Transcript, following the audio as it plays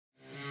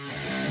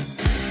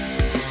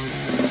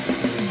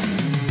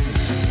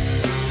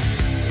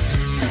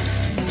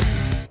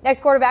Next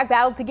quarterback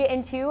battle to get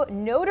into,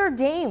 Notre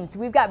Dame's.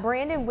 We've got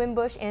Brandon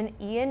Wimbush and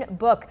Ian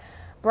Book.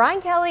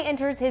 Brian Kelley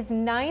enters his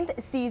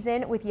 9th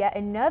season with yet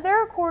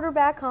another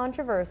quarterback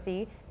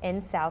controversy in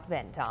South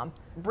Bend, Tom.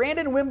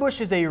 Brandon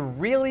Wimbush is a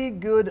really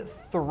good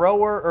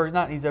thrower, or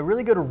not, he's a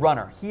really good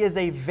runner. He is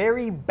a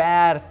very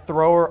bad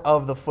thrower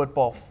of the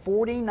football,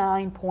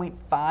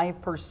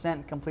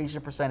 49.5% completion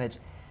percentage.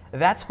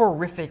 That's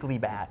horrifically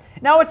bad.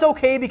 Now it's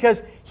okay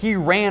because he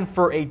ran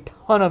for a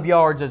ton of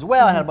yards as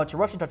well and had a bunch of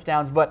rushing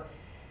touchdowns, but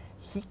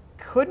he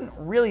couldn't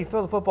really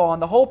throw the football.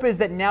 And the hope is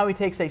that now he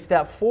takes a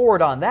step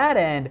forward on that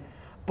end,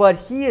 but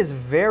he is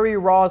very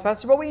raw as a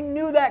passer. But we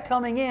knew that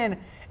coming in.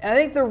 And I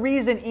think the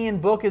reason Ian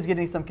Book is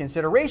getting some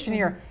consideration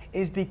here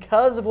is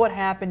because of what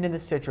happened in the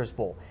Citrus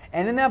Bowl.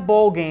 And in that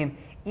bowl game,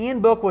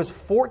 Ian Book was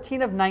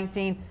 14 of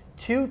 19,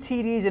 2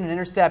 TDs and an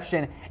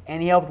interception,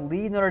 and he helped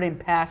lead Notre Dame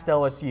past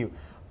LSU.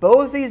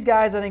 Both these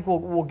guys, I think,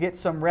 will get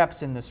some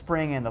reps in the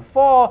spring and the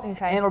fall, and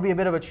it'll be a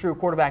bit of a true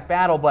quarterback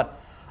battle.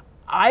 But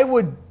I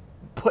would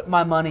put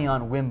my money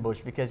on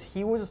Wimbush because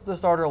he was the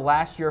starter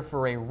last year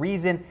for a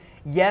reason.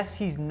 Yes,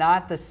 he's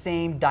not the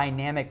same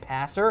dynamic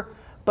passer,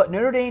 but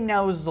Notre Dame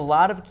now uses a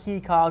lot of key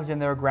cogs in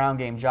their ground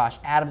game. Josh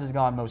Adams is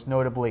gone, most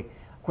notably.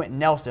 Quentin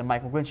Nelson,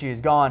 Mike McGlinchey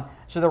is gone.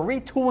 So they're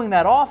retooling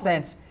that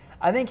offense.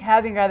 I think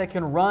having a guy that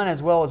can run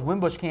as well as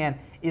Wimbush can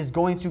is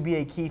going to be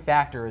a key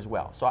factor as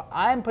well. So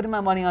I'm putting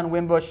my money on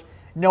Wimbush,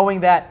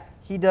 knowing that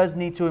he does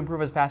need to improve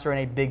his passer in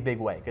a big, big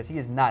way because he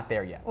is not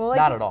there yet. Well,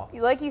 not at all.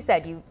 Like you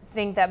said, you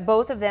think that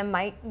both of them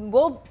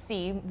will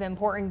see the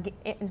important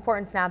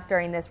snaps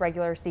during this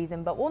regular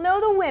season, but we'll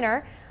know the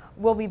winner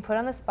will be put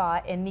on the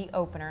spot in the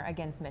opener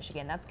against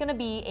Michigan. That's going to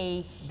be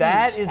a huge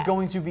test.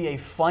 Going to be a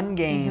fun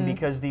game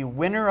because the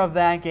winner of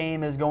that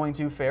game is going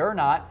to, fair or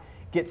not,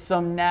 get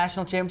some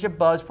national championship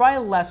buzz,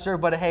 probably lesser,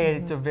 but hey,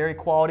 it's a very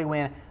quality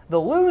win. The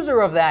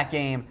loser of that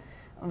game,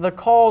 the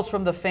calls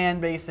from the fan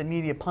base and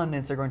media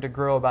pundits are going to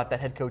grow about that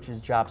head coach's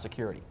job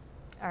security.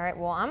 All right,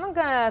 well, I'm going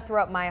to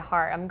throw up my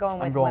heart. I'm going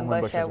with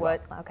Wimbush. As well.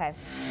 Okay.